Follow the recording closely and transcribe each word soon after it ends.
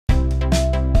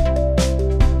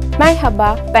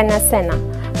Merhaba, ben Asena.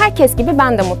 Herkes gibi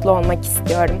ben de mutlu olmak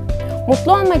istiyorum.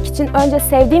 Mutlu olmak için önce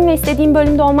sevdiğim ve istediğim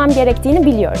bölümde olmam gerektiğini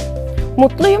biliyorum.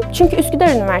 Mutluyum çünkü Üsküdar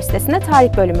Üniversitesi'nde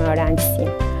Tarih Bölümü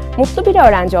öğrencisiyim. Mutlu bir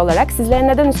öğrenci olarak sizlere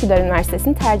neden Üsküdar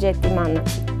Üniversitesi'ni tercih ettiğimi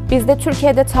anlatayım. Bizde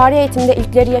Türkiye'de tarih eğitiminde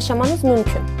ilkleri yaşamanız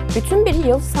mümkün. Bütün bir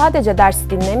yıl sadece ders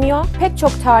dinlemiyor, pek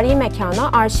çok tarihi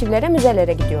mekana, arşivlere,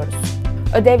 müzelere gidiyoruz.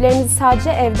 Ödevlerimizi sadece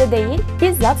evde değil,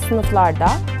 bizzat sınıflarda,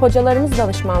 hocalarımız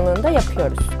danışmanlığında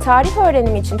yapıyoruz. Tarih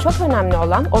öğrenimi için çok önemli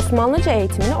olan Osmanlıca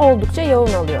eğitimini oldukça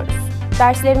yoğun alıyoruz.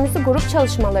 Derslerimizi grup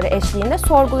çalışmaları eşliğinde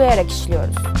sorgulayarak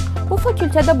işliyoruz. Bu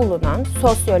fakültede bulunan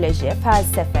sosyoloji,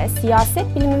 felsefe,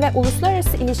 siyaset bilimi ve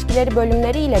uluslararası ilişkileri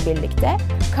bölümleri ile birlikte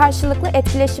karşılıklı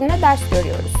etkileşimle ders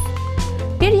görüyoruz.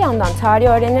 Bir yandan tarih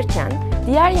öğrenirken,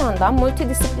 diğer yandan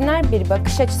multidisipliner bir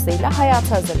bakış açısıyla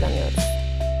hayata hazırlanıyoruz.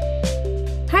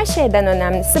 Her şeyden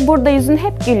önemlisi burada yüzün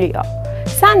hep gülüyor.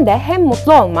 Sen de hem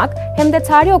mutlu olmak hem de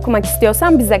tarih okumak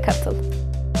istiyorsan bize katıl.